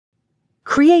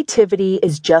Creativity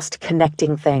is just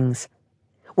connecting things.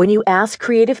 When you ask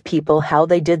creative people how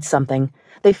they did something,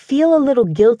 they feel a little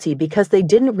guilty because they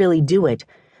didn't really do it.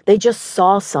 They just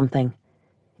saw something.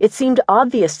 It seemed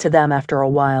obvious to them after a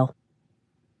while.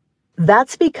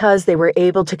 That's because they were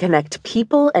able to connect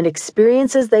people and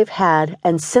experiences they've had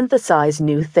and synthesize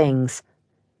new things.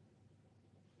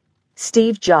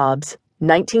 Steve Jobs,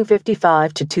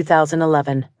 1955 to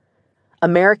 2011.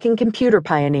 American computer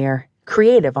pioneer,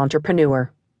 creative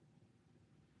entrepreneur.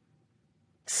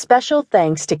 Special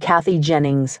thanks to Kathy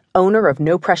Jennings, owner of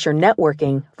No Pressure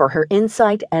Networking, for her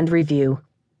insight and review.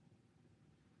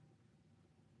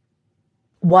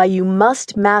 Why you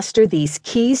must master these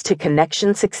keys to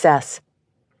connection success.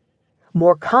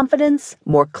 More confidence,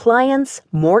 more clients,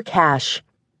 more cash.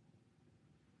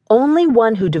 Only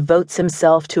one who devotes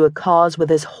himself to a cause with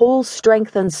his whole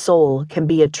strength and soul can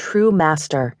be a true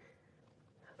master.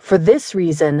 For this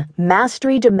reason,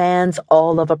 mastery demands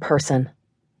all of a person.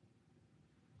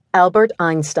 Albert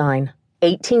Einstein,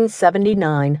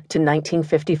 1879 to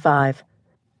 1955,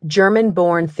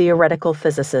 German-born theoretical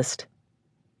physicist.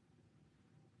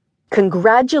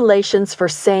 Congratulations for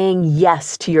saying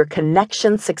yes to your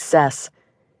connection success.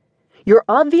 You're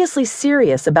obviously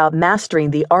serious about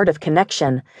mastering the art of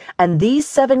connection, and these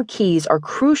 7 keys are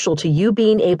crucial to you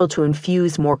being able to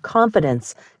infuse more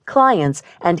confidence, clients,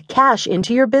 and cash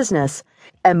into your business,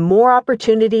 and more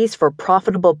opportunities for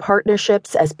profitable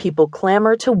partnerships as people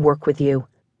clamor to work with you.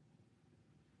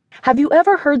 Have you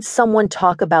ever heard someone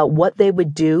talk about what they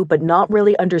would do but not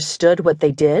really understood what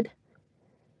they did?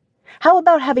 How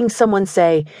about having someone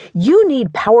say, "You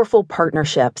need powerful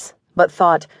partnerships," but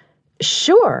thought,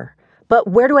 "Sure, but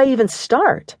where do I even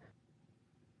start?"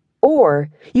 Or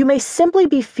you may simply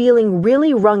be feeling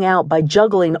really wrung out by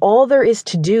juggling all there is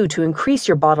to do to increase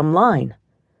your bottom line.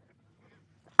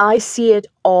 I see it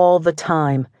all the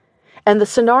time, and the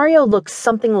scenario looks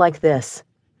something like this.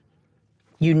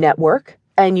 You network,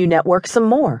 and you network some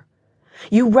more.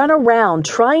 You run around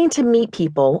trying to meet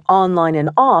people, online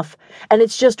and off, and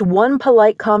it's just one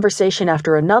polite conversation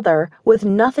after another with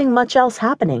nothing much else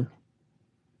happening.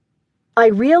 I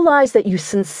realize that you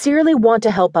sincerely want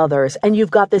to help others, and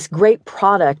you've got this great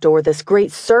product or this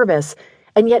great service,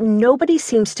 and yet nobody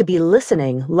seems to be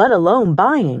listening, let alone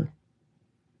buying.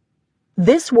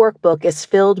 This workbook is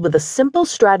filled with the simple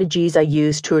strategies I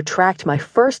used to attract my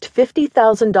first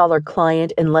 $50,000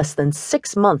 client in less than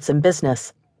 6 months in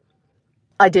business.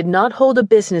 I did not hold a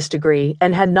business degree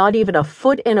and had not even a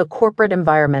foot in a corporate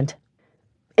environment.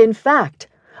 In fact,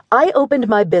 I opened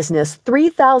my business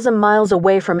 3,000 miles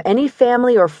away from any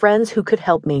family or friends who could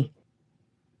help me.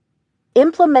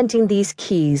 Implementing these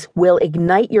keys will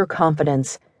ignite your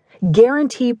confidence,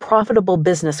 guarantee profitable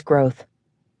business growth,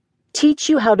 teach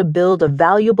you how to build a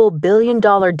valuable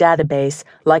billion-dollar database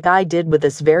like I did with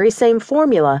this very same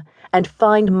formula and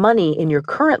find money in your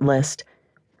current list,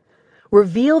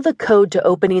 reveal the code to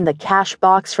opening the cash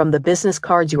box from the business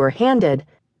cards you were handed,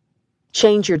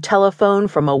 change your telephone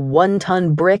from a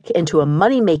 1-ton brick into a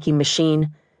money-making machine,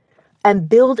 and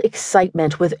build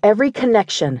excitement with every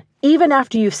connection, even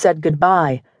after you've said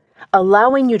goodbye,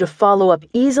 allowing you to follow up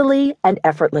easily and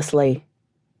effortlessly.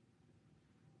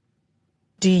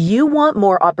 Do you want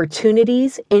more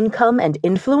opportunities, income, and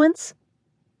influence?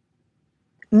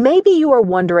 Maybe you are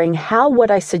wondering how what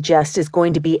I suggest is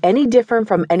going to be any different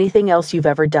from anything else you've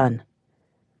ever done.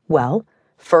 Well,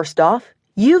 first off,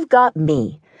 you've got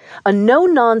me, a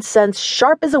no-nonsense,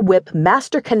 sharp-as-a-whip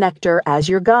master connector as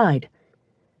your guide.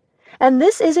 And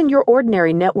this isn't your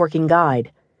ordinary networking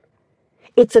guide.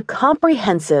 It's a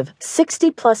comprehensive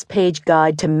 60-plus page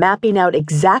guide to mapping out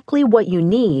exactly what you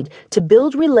need to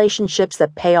build relationships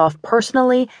that pay off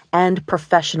personally and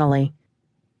professionally.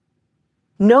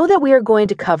 Know that we are going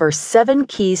to cover 7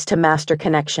 keys to master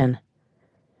connection.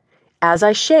 As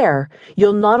I share,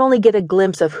 you'll not only get a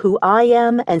glimpse of who I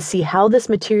am and see how this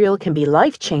material can be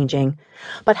life-changing,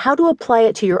 but how to apply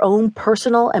it to your own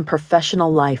personal and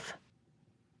professional life.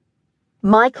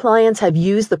 My clients have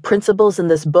used the principles in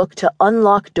this book to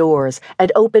unlock doors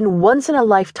and open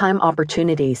once-in-a-lifetime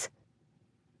opportunities.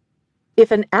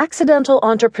 If an accidental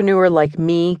entrepreneur like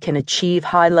me can achieve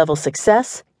high-level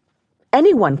success,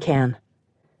 anyone can.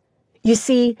 You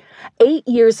see, 8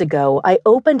 years ago, I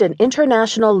opened an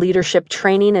international leadership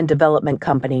training and development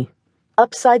company,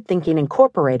 Upside Thinking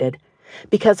Incorporated,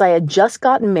 because I had just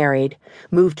gotten married,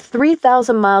 moved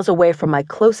 3,000 miles away from my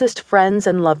closest friends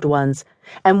and loved ones,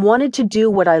 and wanted to do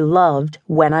what I loved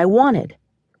when I wanted.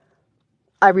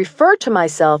 I refer to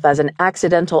myself as an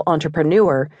accidental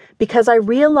entrepreneur because I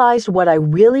realized what I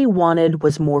really wanted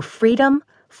was more freedom,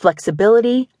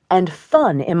 flexibility, and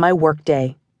fun in my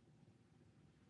workday.